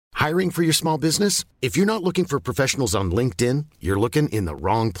Hiring for your small business? If you're not looking for professionals on LinkedIn, you're looking in the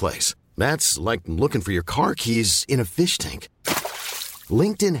wrong place. That's like looking for your car keys in a fish tank.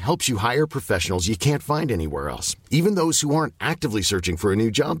 LinkedIn helps you hire professionals you can't find anywhere else, even those who aren't actively searching for a new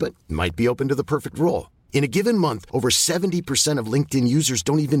job but might be open to the perfect role. In a given month, over 70% of LinkedIn users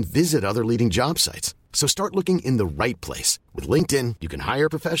don't even visit other leading job sites. So start looking in the right place. With LinkedIn, you can hire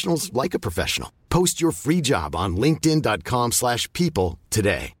professionals like a professional. Post your free job on linkedin.com/people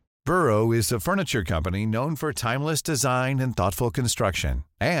today. Burrow is a furniture company known for timeless design and thoughtful construction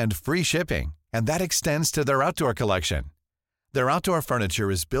and free shipping, and that extends to their outdoor collection. Their outdoor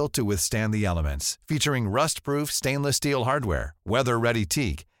furniture is built to withstand the elements, featuring rust-proof stainless steel hardware, weather-ready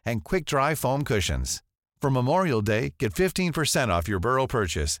teak, and quick-dry foam cushions. For Memorial Day, get 15% off your Burrow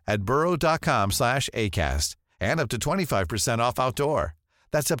purchase at burrow.com/ACAST and up to 25% off outdoor.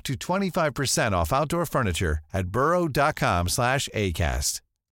 That's up to 25% off outdoor furniture at burrow.com/ACAST.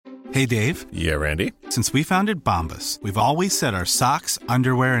 Hey, Dave. Yeah, Randy. Since we founded Bombas, we've always said our socks,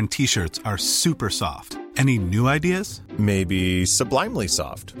 underwear, and T-shirts are super soft. Any new ideas? Maybe sublimely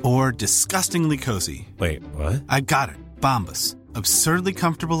soft. Or disgustingly cozy. Wait, what? I got it. Bombas. Absurdly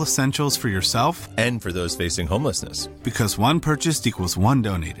comfortable essentials for yourself and for those facing homelessness. Because one purchased equals one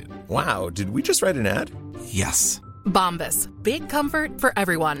donated. Wow, did we just write an ad? Yes. Bombas. Big comfort for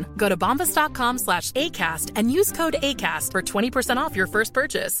everyone. Go to bombas.com/ACAST and use code ACAST for 20% off your first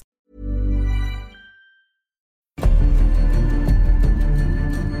purchase.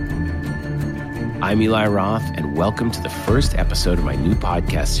 I'm Eli Roth, and welcome to the first episode of my new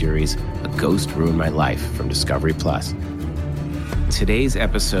podcast series, A Ghost Ruined My Life from Discovery Plus. Today's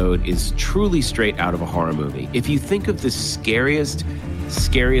episode is truly straight out of a horror movie. If you think of the scariest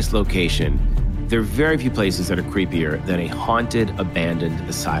location, there are very few places that are creepier than a haunted, abandoned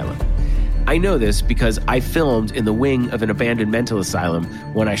asylum. I know this because I filmed in the wing of an abandoned mental asylum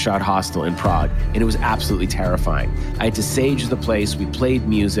when I shot Hostel in Prague, and it was absolutely terrifying. I had to sage the place, we played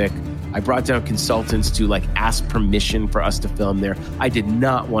music, I brought down consultants to ask permission for us to film there. I did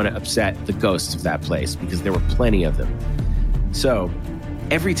not want to upset the ghosts of that place because there were plenty of them. So,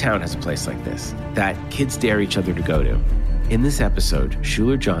 every town has a place like this that kids dare each other to go to. In this episode,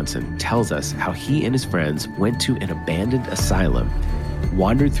 Schuler Johnson tells us how he and his friends went to an abandoned asylum,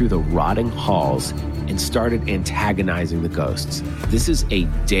 wandered through the rotting halls, and started antagonizing the ghosts. This is a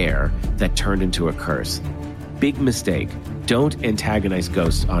dare that turned into a curse. Big mistake. Don't antagonize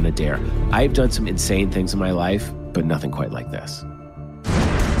ghosts on a dare. I've done some insane things in my life, but nothing quite like this.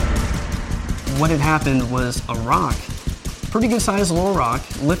 What had happened was a rock, pretty good sized little rock,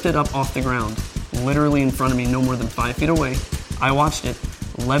 lifted up off the ground, literally in front of me, no more than 5 feet away. I watched it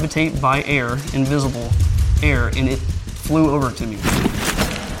levitate by air, invisible air, and it flew over to me.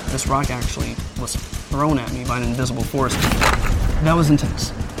 This rock actually was thrown at me by an invisible force. That was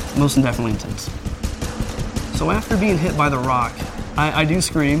intense, most definitely intense. So after being hit by the rock, I do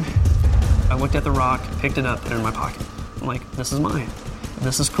scream. I looked at the rock, picked it up, put it in my pocket. I'm like, this is mine.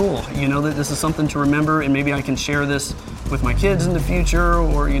 This is cool. You know, that this is something to remember, and maybe I can share this with my kids in the future,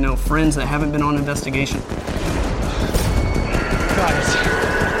 or, friends that haven't been on investigation. Guys.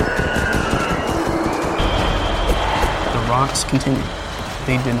 The rocks continued.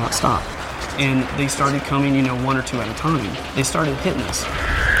 They did not stop. And they started coming, one or two at a time. They started hitting us.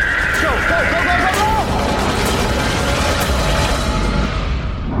 Go, go, go, go, go, go!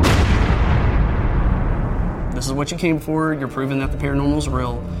 This is what you came for. You're proving that the paranormal is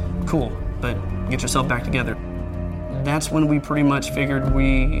real. Cool, but get yourself back together. That's when we pretty much figured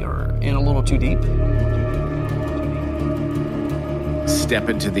we are in a little too deep. Step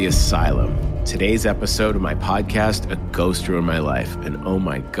into the asylum. Today's episode of my podcast, A Ghost Ruined My Life. And oh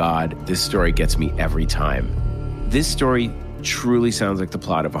my God, this story gets me every time. This story truly sounds like the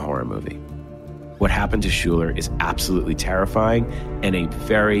plot of a horror movie. What happened to Schuler is absolutely terrifying and a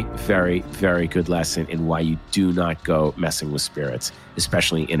very, very, very good lesson in why you do not go messing with spirits,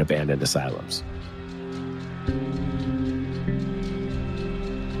 especially in abandoned asylums.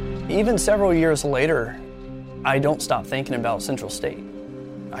 Even several years later, I don't stop thinking about Central State.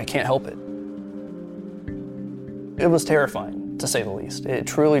 I can't help it. It was terrifying, to say the least. It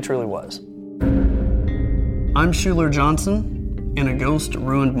truly, truly was. I'm Schuler Johnson, and a ghost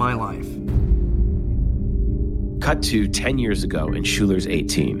ruined my life. Cut to 10 years ago, and Schuler's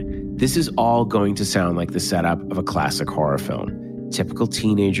 18. This is all going to sound like the setup of a classic horror film. Typical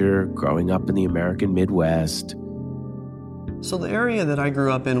teenager growing up in the American Midwest. So the area that I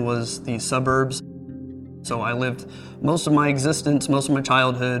grew up in was the suburbs. So I lived most of my existence, most of my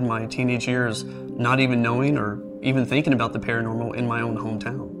childhood, my teenage years, not even knowing or even thinking about the paranormal in my own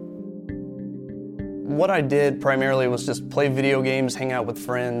hometown. What I did primarily was just play video games, hang out with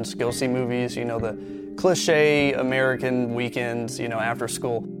friends, go see movies, the cliche American weekends, after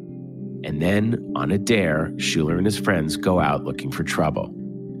school. And then, on a dare, Schuler and his friends go out looking for trouble.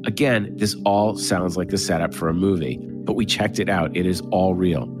 Again, this all sounds like the setup for a movie, but we checked it out. It is all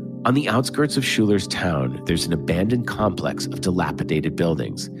real. On the outskirts of Schuler's town, there's an abandoned complex of dilapidated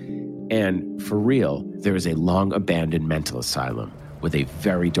buildings. And for real, there is a long-abandoned mental asylum with a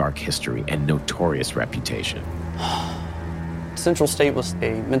very dark history and notorious reputation. Central State was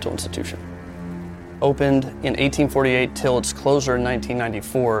a mental institution. Opened in 1848 till its closure in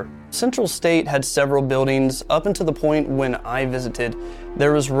 1994. Central State had several buildings. Up until the point when I visited,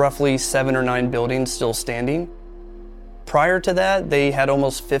 there was roughly 7 or 9 buildings still standing. Prior to that, they had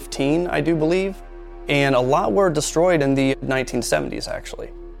almost 15, I do believe, and a lot were destroyed in the 1970s,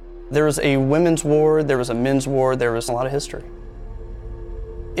 actually. There was a women's ward, there was a men's ward, there was a lot of history.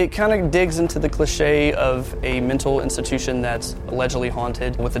 It kind of digs into the cliche of a mental institution that's allegedly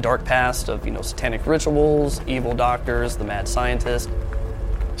haunted with a dark past of, satanic rituals, evil doctors, the mad scientist.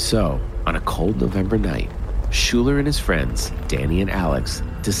 So, on a cold November night, Schuler and his friends, Danny and Alex,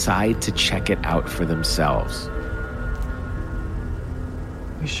 decide to check it out for themselves.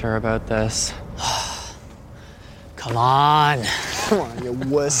 You sure about this? Come on. Come on, you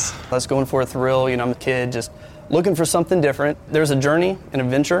wuss. Let's go in for a thrill. I'm a kid just looking for something different. There's a journey, an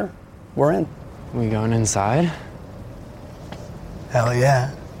adventure. We're in. We going inside? Hell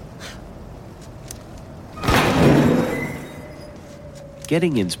yeah.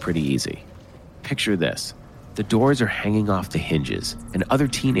 Getting in's pretty easy. Picture this. The doors are hanging off the hinges, and other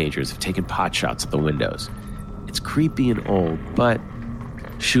teenagers have taken pot shots at the windows. It's creepy and old, but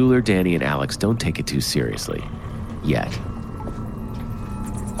Schuler, Danny, and Alex don't take it too seriously. Yet.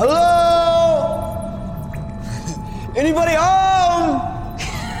 Hello? Anybody home?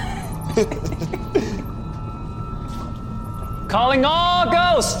 Calling all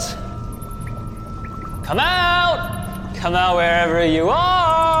ghosts! Come out! Come out wherever you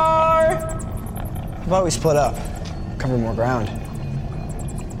are! How about we split up? Cover more ground.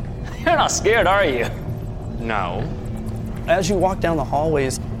 You're not scared, are you? No. As you walk down the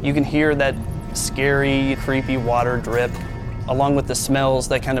hallways, you can hear that scary, creepy water drip, along with the smells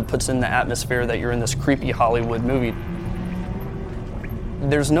that kind of puts in the atmosphere that you're in this creepy Hollywood movie.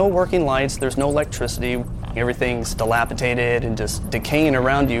 There's no working lights, there's no electricity. Everything's dilapidated and just decaying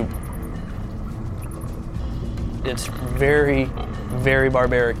around you. It's very, very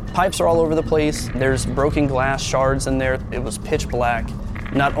barbaric. Pipes are all over the place. There's broken glass shards in there. It was pitch black,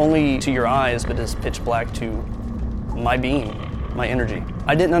 not only to your eyes, but it's pitch black to my being, my energy.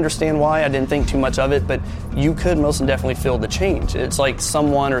 I didn't understand why, I didn't think too much of it, but you could most definitely feel the change. It's like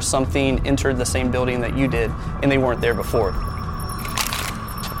someone or something entered the same building that you did, and they weren't there before.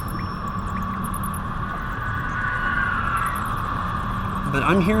 But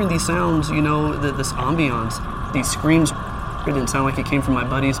I'm hearing these sounds, this ambiance, these screams. It didn't sound like it came from my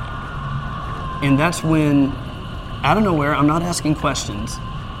buddies. And that's when, out of nowhere, I'm not asking questions,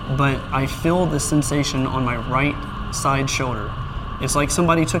 but I feel the sensation on my right side shoulder. It's like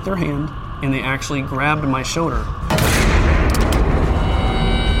somebody took their hand and they actually grabbed my shoulder.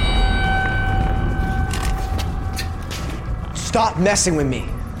 Stop messing with me.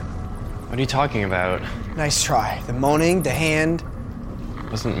 What are you talking about? Nice try. The moaning, the hand.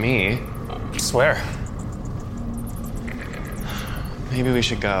 Wasn't me. I swear. Maybe we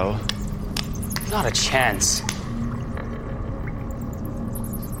should go. Not a chance.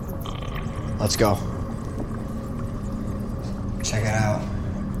 Let's go. Check it out.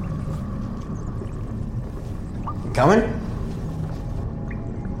 You coming?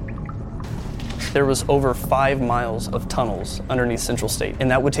 There was over 5 miles of tunnels underneath Central State, and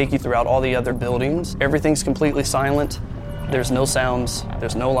that would take you throughout all the other buildings. Everything's completely silent. There's no sounds,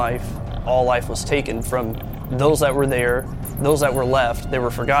 there's no life. All life was taken from those that were there, those that were left, they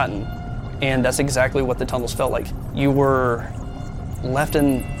were forgotten. And that's exactly what the tunnels felt like. You were left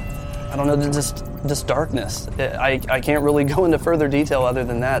in, just darkness. I can't really go into further detail other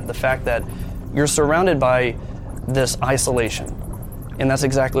than that. The fact that you're surrounded by this isolation. And that's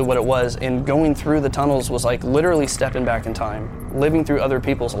exactly what it was. And going through the tunnels was like literally stepping back in time, living through other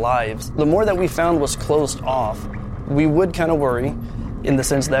people's lives. The more that we found was closed off, we would kind of worry in the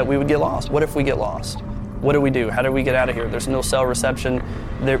sense that we would get lost. What if we get lost? What do we do? How do we get out of here? There's no cell reception.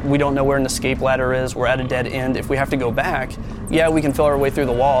 We don't know where an escape ladder is. We're at a dead end. If we have to go back, yeah, we can feel our way through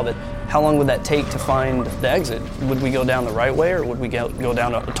the wall, but how long would that take to find the exit? Would we go down the right way or would we go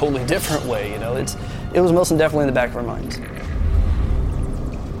down a totally different way? It was most definitely in the back of our minds.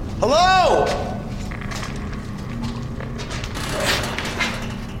 Hello?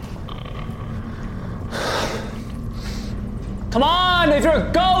 Come on, if you're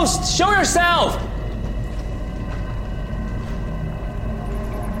a ghost, show yourself!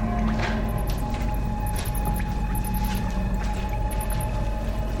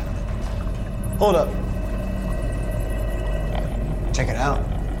 Hold up. Check it out.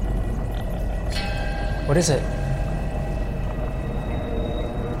 What is it?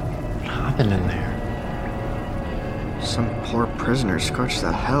 What happened in there? Some poor prisoner scorched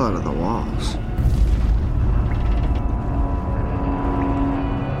the hell out of the walls.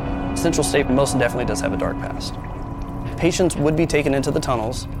 Central State most definitely does have a dark past. Patients would be taken into the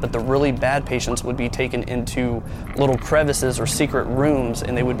tunnels, but the really bad patients would be taken into little crevices or secret rooms,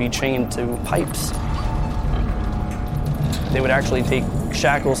 and they would be chained to pipes. They would actually take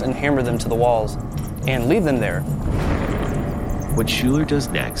shackles and hammer them to the walls and leave them there. What Schuler does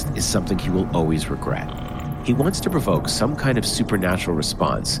next is something he will always regret. He wants to provoke some kind of supernatural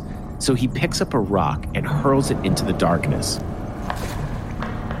response, so he picks up a rock and hurls it into the darkness.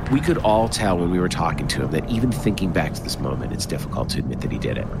 We could all tell when we were talking to him that even thinking back to this moment, it's difficult to admit that he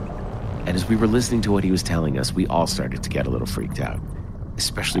did it. And as we were listening to what he was telling us, we all started to get a little freaked out,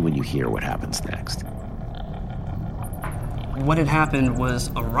 especially when you hear what happens next. What had happened was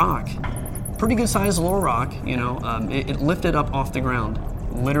a rock, pretty good sized little rock, it lifted up off the ground,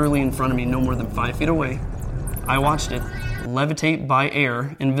 literally in front of me, no more than 5 feet away. I watched it levitate by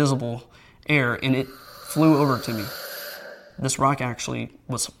air, invisible air, and it flew over to me. This rock actually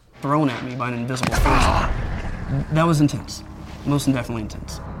was thrown at me by an invisible force. That was intense, most definitely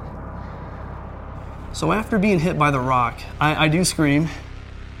intense. So after being hit by the rock, I do scream.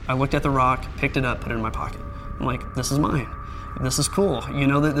 I looked at the rock, picked it up, put it in my pocket. I'm like, this is mine. This is cool.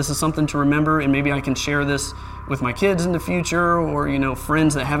 That this is something to remember, and maybe I can share this with my kids in the future, or,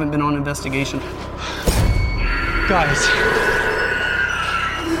 friends that haven't been on investigation. Guys.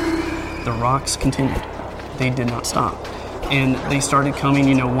 The rocks continued. They did not stop. And they started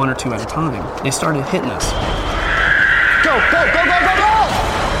coming, one or two at a time. They started hitting us. Go, go, go, go, go, go!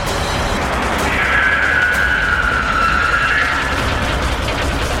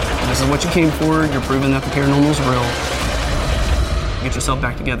 This is what you came for. You're proving that the paranormal is real. Get yourself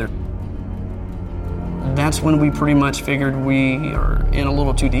back together. That's when we pretty much figured we are in a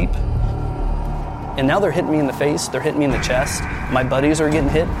little too deep. And now they're hitting me in the face, they're hitting me in the chest. My buddies are getting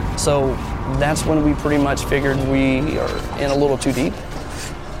hit. So that's when we pretty much figured we are in a little too deep.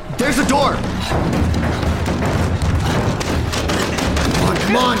 There's a door!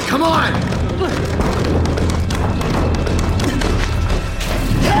 Come on, come on!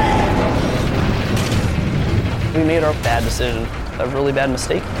 We made our bad decision, a really bad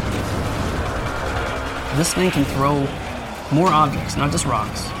mistake. This thing can throw more objects, not just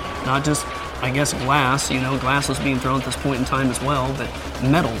rocks, not just, glass. Glass was being thrown at this point in time as well, but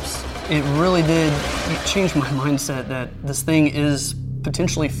metals. It really did change my mindset that this thing is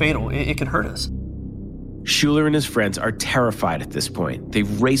potentially fatal. It could hurt us. Schuler and his friends are terrified at this point. They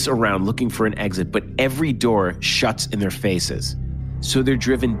race around looking for an exit, but every door shuts in their faces. So they're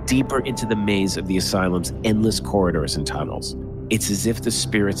driven deeper into the maze of the asylum's endless corridors and tunnels. It's as if the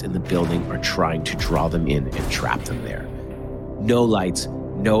spirits in the building are trying to draw them in and trap them there. No lights,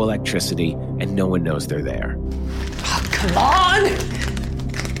 no electricity, and no one knows they're there. Oh, come on!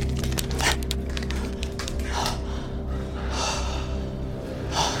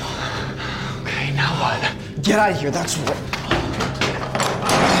 Okay, now what? Get out of here, that's what.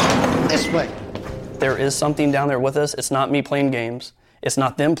 This way. There is something down there with us. It's not me playing games. It's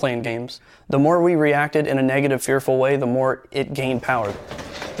not them playing games. The more we reacted in a negative, fearful way, the more it gained power.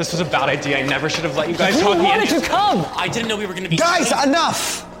 This was a bad idea. I never should have let you guys talk me Why into did you come? I didn't know we were gonna be— Guys,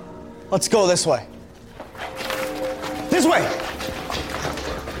 enough! Let's go this way. This way!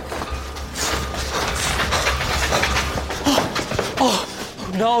 Oh,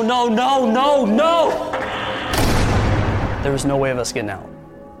 no, no, no, no, no! There was no way of us getting out.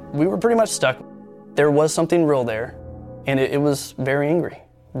 We were pretty much stuck. There was something real there, and it was very angry.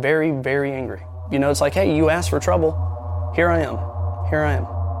 Very, very angry. It's like, hey, you asked for trouble. Here I am. Here I am.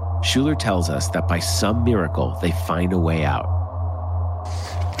 Schuler tells us that by some miracle, they find a way out.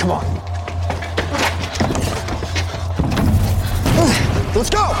 Come on. Let's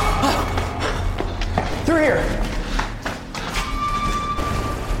go! Through here.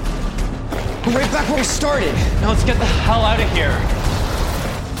 We're right back where we started. Now let's get the hell out of here.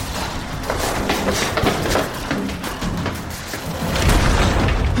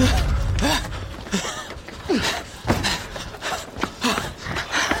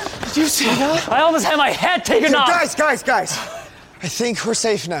 Did you see that? I almost had my head taken off! Guys. I think we're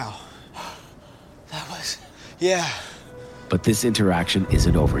safe now. That was... Yeah. But this interaction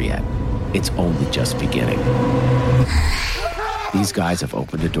isn't over yet. It's only just beginning. These guys have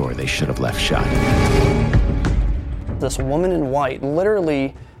opened a door they should have left shut. This woman in white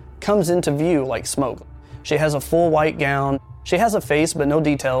literally comes into view like smoke. She has a full white gown. She has a face, but no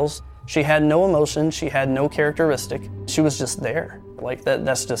details. She had no emotion. She had no characteristic. She was just there. Like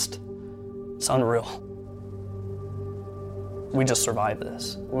that's just, it's unreal. We just survived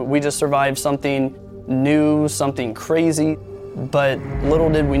this. We just survived something new, something crazy, but little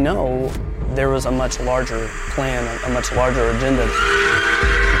did we know there was a much larger plan, a much larger agenda.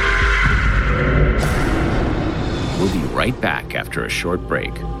 We'll be right back after a short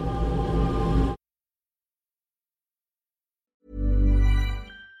break.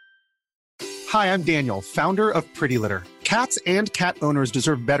 Hi, I'm Daniel, founder of Pretty Litter. Cats and cat owners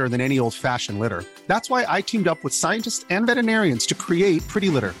deserve better than any old-fashioned litter. That's why I teamed up with scientists and veterinarians to create Pretty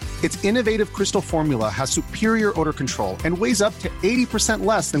Litter. Its innovative crystal formula has superior odor control and weighs up to 80%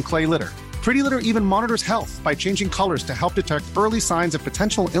 less than clay litter. Pretty Litter even monitors health by changing colors to help detect early signs of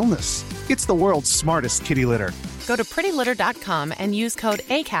potential illness. It's the world's smartest kitty litter. Go to prettylitter.com and use code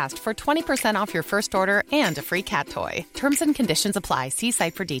ACAST for 20% off your first order and a free cat toy. Terms and conditions apply. See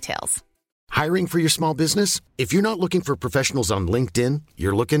site for details. Hiring for your small business? If you're not looking for professionals on LinkedIn,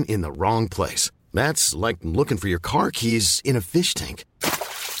 you're looking in the wrong place. That's like looking for your car keys in a fish tank.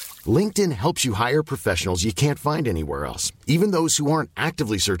 LinkedIn helps you hire professionals you can't find anywhere else, even those who aren't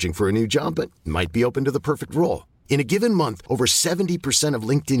actively searching for a new job but might be open to the perfect role. In a given month, over 70% of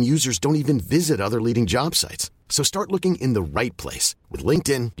LinkedIn users don't even visit other leading job sites. So start looking in the right place. With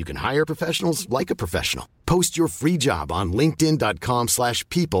LinkedIn, you can hire professionals like a professional. Post your free job on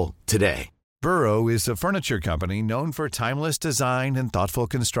linkedin.com/people today. Burrow is a furniture company known for timeless design and thoughtful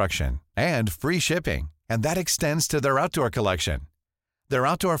construction, and free shipping, and that extends to their outdoor collection. Their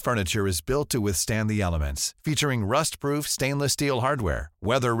outdoor furniture is built to withstand the elements, featuring rust-proof stainless steel hardware,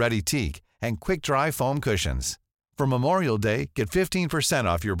 weather-ready teak, and quick-dry foam cushions. For Memorial Day, get 15%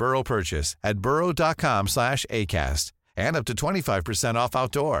 off your Burrow purchase at burrow.com/ACAST, and up to 25% off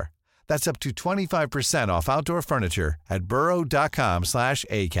outdoor. That's up to 25% off outdoor furniture at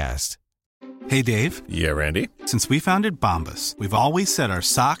burrow.com/ACAST. Hey, Dave. Yeah, Randy. Since we founded Bombas, we've always said our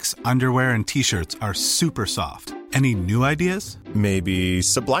socks, underwear, and T-shirts are super soft. Any new ideas? Maybe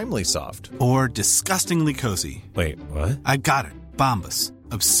sublimely soft. Or disgustingly cozy. Wait, what? I got it. Bombas.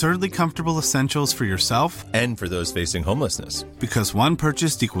 Absurdly comfortable essentials for yourself and for those facing homelessness. Because one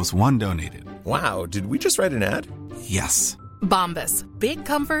purchased equals one donated. Wow, did we just write an ad? Yes. Bombas. Big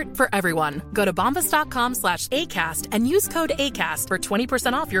comfort for everyone. Go to bombas.com/ACAST and use code ACAST for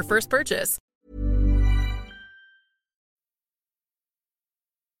 20% off your first purchase.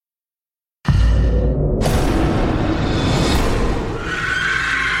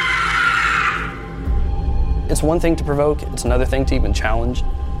 It's one thing to provoke, it's another thing to even challenge,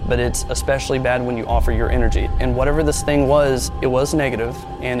 but it's especially bad when you offer your energy. And whatever this thing was, it was negative,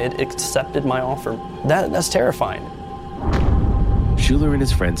 and it accepted my offer. That's terrifying. Schuler and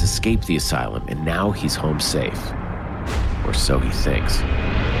his friends escaped the asylum, and now he's home safe. Or so he thinks.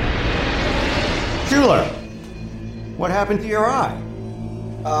 Schuler! What happened to your eye?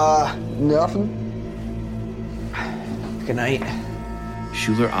 Nothing. Good night.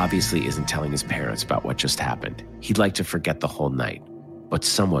 Schuler obviously isn't telling his parents about what just happened. He'd like to forget the whole night, but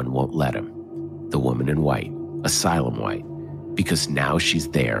someone won't let him. The woman in white, Asylum White, because now she's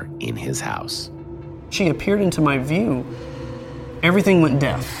there in his house. She appeared into my view. Everything went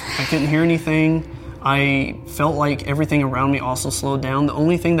deaf. I couldn't hear anything. I felt like everything around me also slowed down. The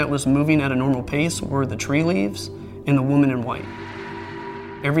only thing that was moving at a normal pace were the tree leaves and the woman in white.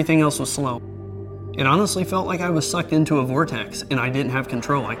 Everything else was slow. It honestly felt like I was sucked into a vortex and I didn't have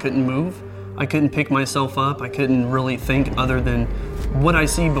control. I couldn't move. I couldn't pick myself up. I couldn't really think other than what I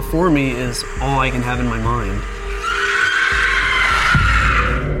see before me is all I can have in my mind.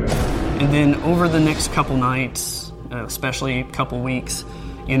 And then over the next couple nights, especially a couple weeks,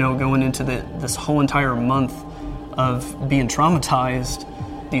 going into this whole entire month of being traumatized,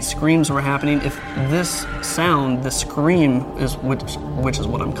 these screams were happening. If this sound, the scream, is which is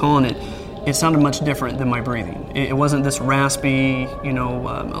what I'm calling it, it sounded much different than my breathing. It wasn't this raspy,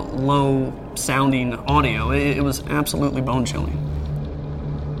 low-sounding audio. It was absolutely bone-chilling.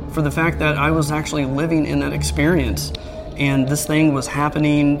 For the fact that I was actually living in that experience, and this thing was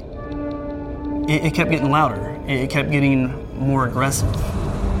happening, it kept getting louder. It kept getting more aggressive.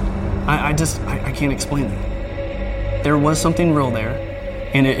 I can't explain that. There was something real there,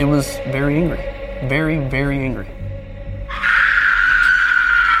 and it was very angry. Very, very angry.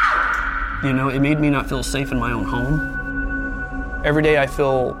 It made me not feel safe in my own home. Every day I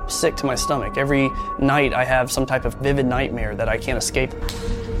feel sick to my stomach. Every night I have some type of vivid nightmare that I can't escape.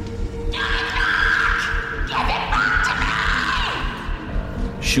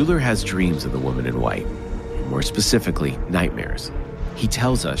 Schuler has dreams of the woman in white, more specifically, nightmares. He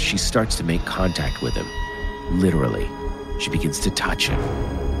tells us she starts to make contact with him. Literally, she begins to touch him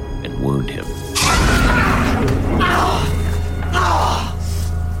and wound him.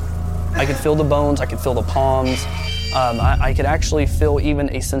 I could feel the bones, I could feel the palms. I could actually feel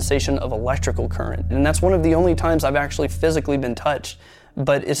even a sensation of electrical current. And that's one of the only times I've actually physically been touched,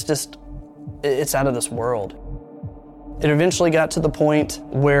 but it's out of this world. It eventually got to the point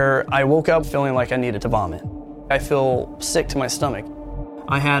where I woke up feeling like I needed to vomit. I feel sick to my stomach.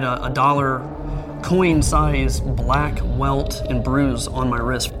 I had a $1 coin-size black welt and bruise on my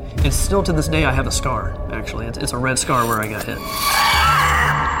wrist. And still to this day, I have a scar, actually. It's a red scar where I got hit.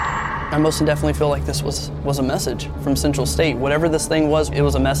 I most definitely feel like this was a message from Central State. Whatever this thing was, it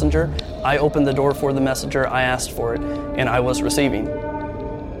was a messenger. I opened the door for the messenger, I asked for it, and I was receiving.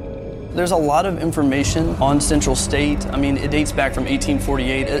 There's a lot of information on Central State. I mean, it dates back from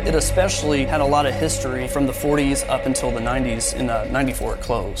 1848. It especially had a lot of history from the 40s up until the 90s. In 94, it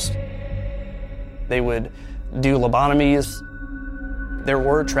closed. They would do lobotomies. There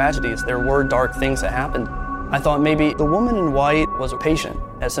were tragedies. There were dark things that happened. I thought maybe the woman in white was a patient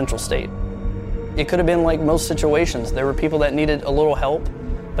at Central State. It could have been like most situations. There were people that needed a little help,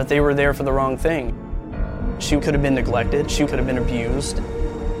 but they were there for the wrong thing. She could have been neglected. She could have been abused.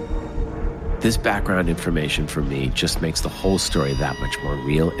 This background information for me just makes the whole story that much more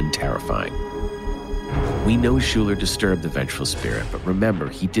real and terrifying. We know Schuler disturbed the vengeful spirit, but remember,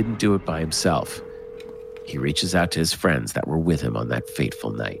 he didn't do it by himself. He reaches out to his friends that were with him on that fateful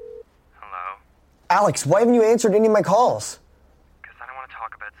night. Hello? Alex, why haven't you answered any of my calls? Because I don't want to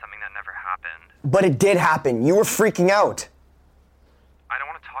talk about something that never happened. But it did happen. You were freaking out. I don't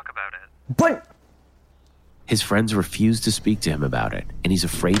want to talk about it. But... His friends refuse to speak to him about it, and he's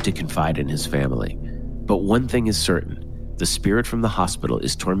afraid to confide in his family. But one thing is certain, the spirit from the hospital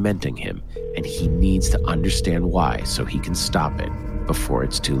is tormenting him, and he needs to understand why so he can stop it before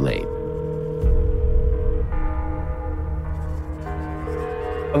it's too late.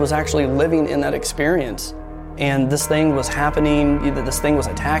 I was actually living in that experience, and this thing was happening, this thing was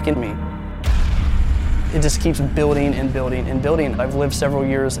attacking me. It just keeps building and building and building. I've lived several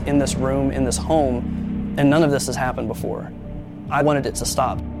years in this room, in this home, and none of this has happened before. I wanted it to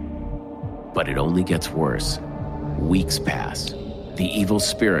stop. But it only gets worse. Weeks pass. The evil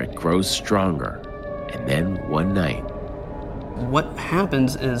spirit grows stronger. And then one night... What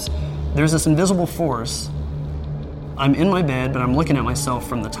happens is there's this invisible force. I'm in my bed, but I'm looking at myself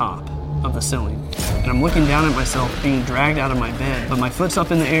from the top of the ceiling. And I'm looking down at myself being dragged out of my bed. But my foot's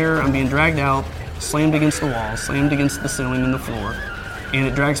up in the air, I'm being dragged out, slammed against the wall, slammed against the ceiling and the floor. And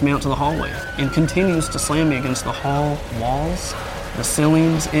it drags me out to the hallway and continues to slam me against the hall walls, the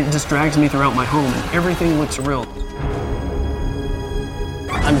ceilings. It just drags me throughout my home, and everything looks real.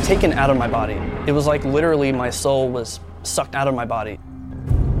 I'm taken out of my body. It was like literally my soul was sucked out of my body.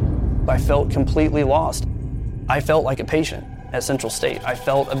 I felt completely lost. I felt like a patient at Central State. I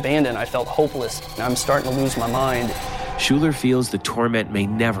felt abandoned. I felt hopeless. I'm starting to lose my mind. Schuler feels the torment may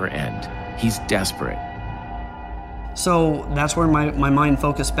never end. He's desperate. So that's where my mind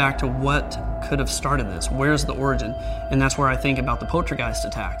focused back to what could have started this. Where's the origin? And that's where I think about the poltergeist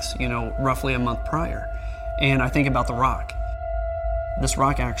attacks, roughly a month prior. And I think about the rock. This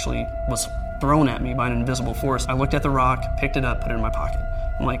rock actually was thrown at me by an invisible force. I looked at the rock, picked it up, put it in my pocket.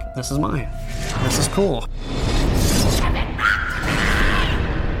 I'm like, this is mine. This is cool.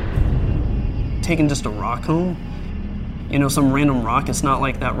 Taking just a rock home, some random rock. It's not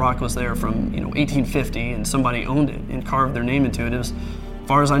like that rock was there from, 1850 and somebody owned it and carved their name into it. It was, as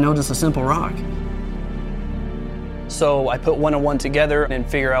far as I know, just a simple rock. So I put one and one together and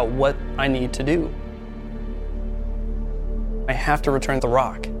figure out what I need to do. I have to return the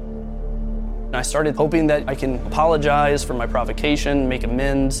rock. And I started hoping that I can apologize for my provocation, make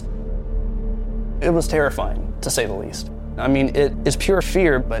amends. It was terrifying, to say the least. I mean, it is pure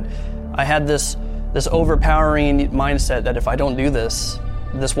fear, but I had this overpowering mindset that if I don't do this,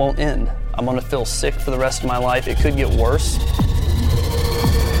 this won't end. I'm gonna feel sick for the rest of my life. It could get worse.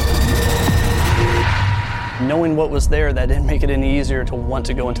 Knowing what was there, that didn't make it any easier to want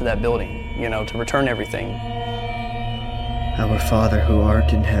to go into that building, to return everything. Our Father who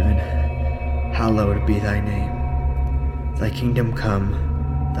art in heaven, hallowed be thy name. Thy kingdom come,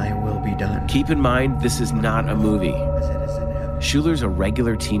 thy will be done. Keep in mind, this is not a movie. Schuler's a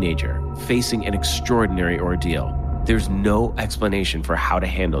regular teenager facing an extraordinary ordeal. There's no explanation for how to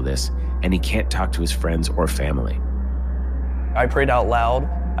handle this, and he can't talk to his friends or family. I prayed out loud.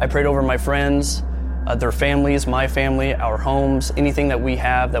 I prayed over my friends. their families, my family, our homes, anything that we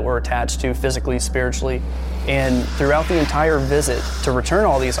have that we're attached to physically, spiritually. And throughout the entire visit, to return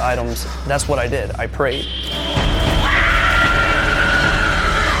all these items, that's what I did. I prayed.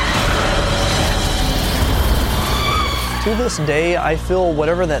 To this day, I feel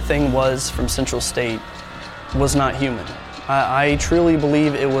whatever that thing was from Central State was not human. I truly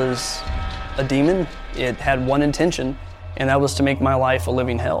believe it was a demon. It had one intention, and that was to make my life a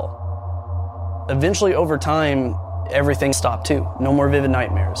living hell. Eventually, over time, everything stopped too. No more vivid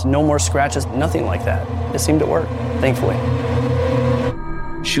nightmares, no more scratches, nothing like that. It seemed to work, thankfully.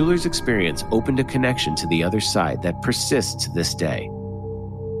 Schuler's experience opened a connection to the other side that persists to this day.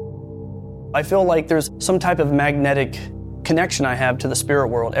 I feel like there's some type of magnetic connection I have to the spirit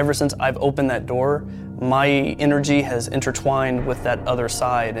world. Ever since I've opened that door, my energy has intertwined with that other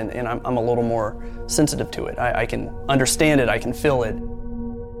side, and I'm a little more sensitive to it. I can understand it, I can feel it.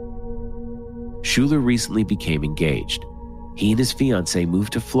 Schuler recently became engaged. He and his fiancée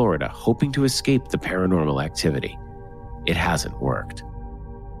moved to Florida, hoping to escape the paranormal activity. It hasn't worked.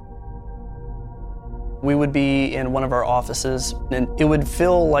 We would be in one of our offices, and it would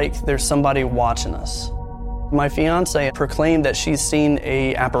feel like there's somebody watching us. My fiancée proclaimed that she's seen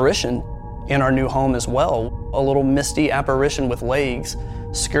an apparition in our new home as well, a little misty apparition with legs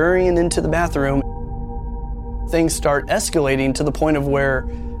scurrying into the bathroom. Things start escalating to the point of where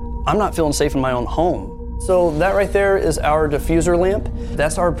I'm not feeling safe in my own home. So that right there is our diffuser lamp.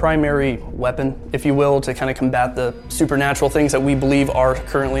 That's our primary weapon, if you will, to kind of combat the supernatural things that we believe are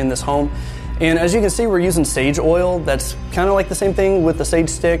currently in this home. And as you can see, we're using sage oil. That's kind of like the same thing with the sage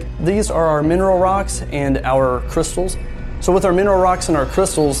stick. These are our mineral rocks and our crystals. So with our mineral rocks and our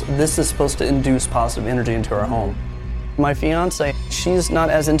crystals, this is supposed to induce positive energy into our home. My fiance, she's not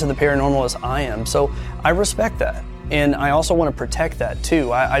as into the paranormal as I am, so I respect that. And I also want to protect that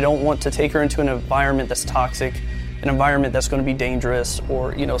too. I don't want to take her into an environment that's toxic, an environment that's going to be dangerous,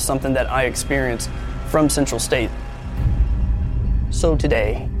 or something that I experienced from Central State. So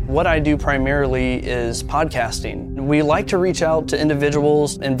today, what I do primarily is podcasting. We like to reach out to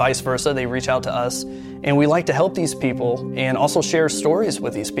individuals and vice versa. They reach out to us, and we like to help these people and also share stories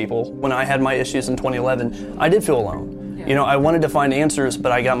with these people. When I had my issues in 2011, I did feel alone. I wanted to find answers,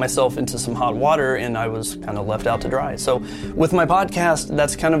 but I got myself into some hot water and I was kind of left out to dry. So with my podcast,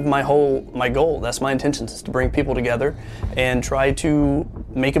 that's kind of my goal. That's my intention, is to bring people together and try to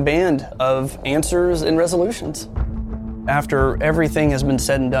make a band of answers and resolutions. After everything has been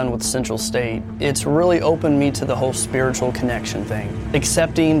said and done with Central State, it's really opened me to the whole spiritual connection thing.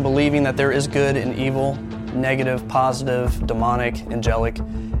 Accepting, believing that there is good and evil, negative, positive, demonic, angelic.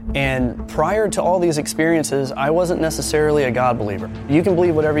 And prior to all these experiences, I wasn't necessarily a God believer. You can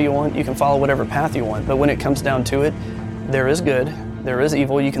believe whatever you want, you can follow whatever path you want, but when it comes down to it, there is good, there is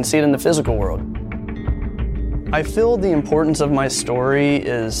evil, you can see it in the physical world. I feel the importance of my story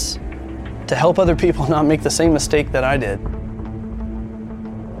is to help other people not make the same mistake that I did.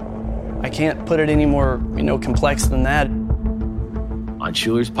 I can't put it any more, complex than that. On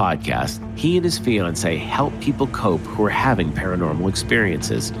Schuler's podcast, he and his fiancée help people cope who are having paranormal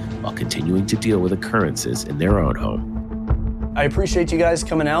experiences while continuing to deal with occurrences in their own home. I appreciate you guys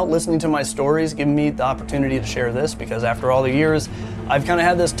coming out, listening to my stories, giving me the opportunity to share this, because after all the years, I've kind of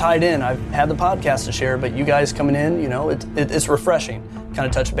had this tied in. I've had the podcast to share, but you guys coming in, it's refreshing, kind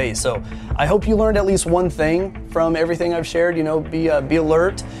of touch base. So I hope you learned at least one thing from everything I've shared. Be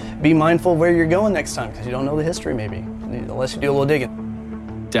alert, be mindful of where you're going next time, because you don't know the history maybe, unless you do a little digging.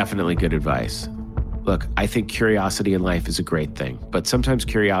 Definitely good advice. Look, I think curiosity in life is a great thing, but sometimes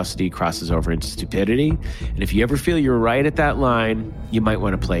curiosity crosses over into stupidity. And if you ever feel you're right at that line, you might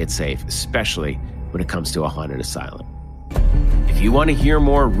want to play it safe, especially when it comes to a haunted asylum. If you want to hear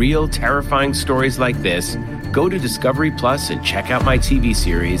more real, terrifying stories like this, go to Discovery Plus and check out my TV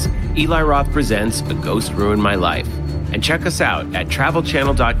series, Eli Roth Presents A Ghost Ruined My Life. And check us out at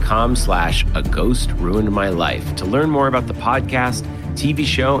travelchannel.com/A Ghost Ruined My Life to learn more about the podcast, TV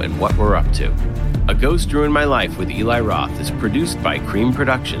show, and what we're up to. A Ghost Ruined My Life with Eli Roth is produced by Cream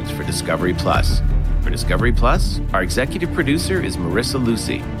Productions for Discovery Plus. For Discovery Plus, our executive producer is Marissa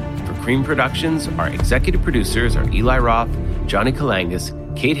Lucy. For Cream Productions, our executive producers are Eli Roth, Johnny Kalangas,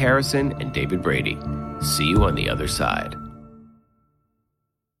 Kate Harrison, and David Brady. See you on the other side.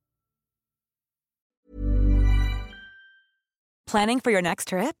 Planning for your next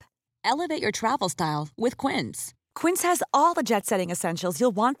trip? Elevate your travel style with Quince. Quince has all the jet-setting essentials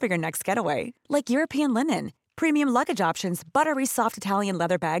you'll want for your next getaway, like European linen, premium luggage options, buttery soft Italian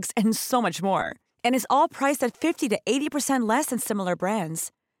leather bags, and so much more. And is all priced at 50 to 80% less than similar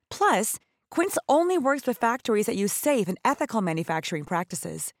brands. Plus, Quince only works with factories that use safe and ethical manufacturing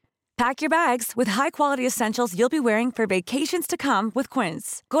practices. Pack your bags with high-quality essentials you'll be wearing for vacations to come with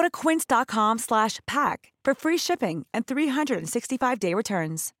Quince. Go to quince.com/pack for free shipping and 365-day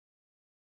returns.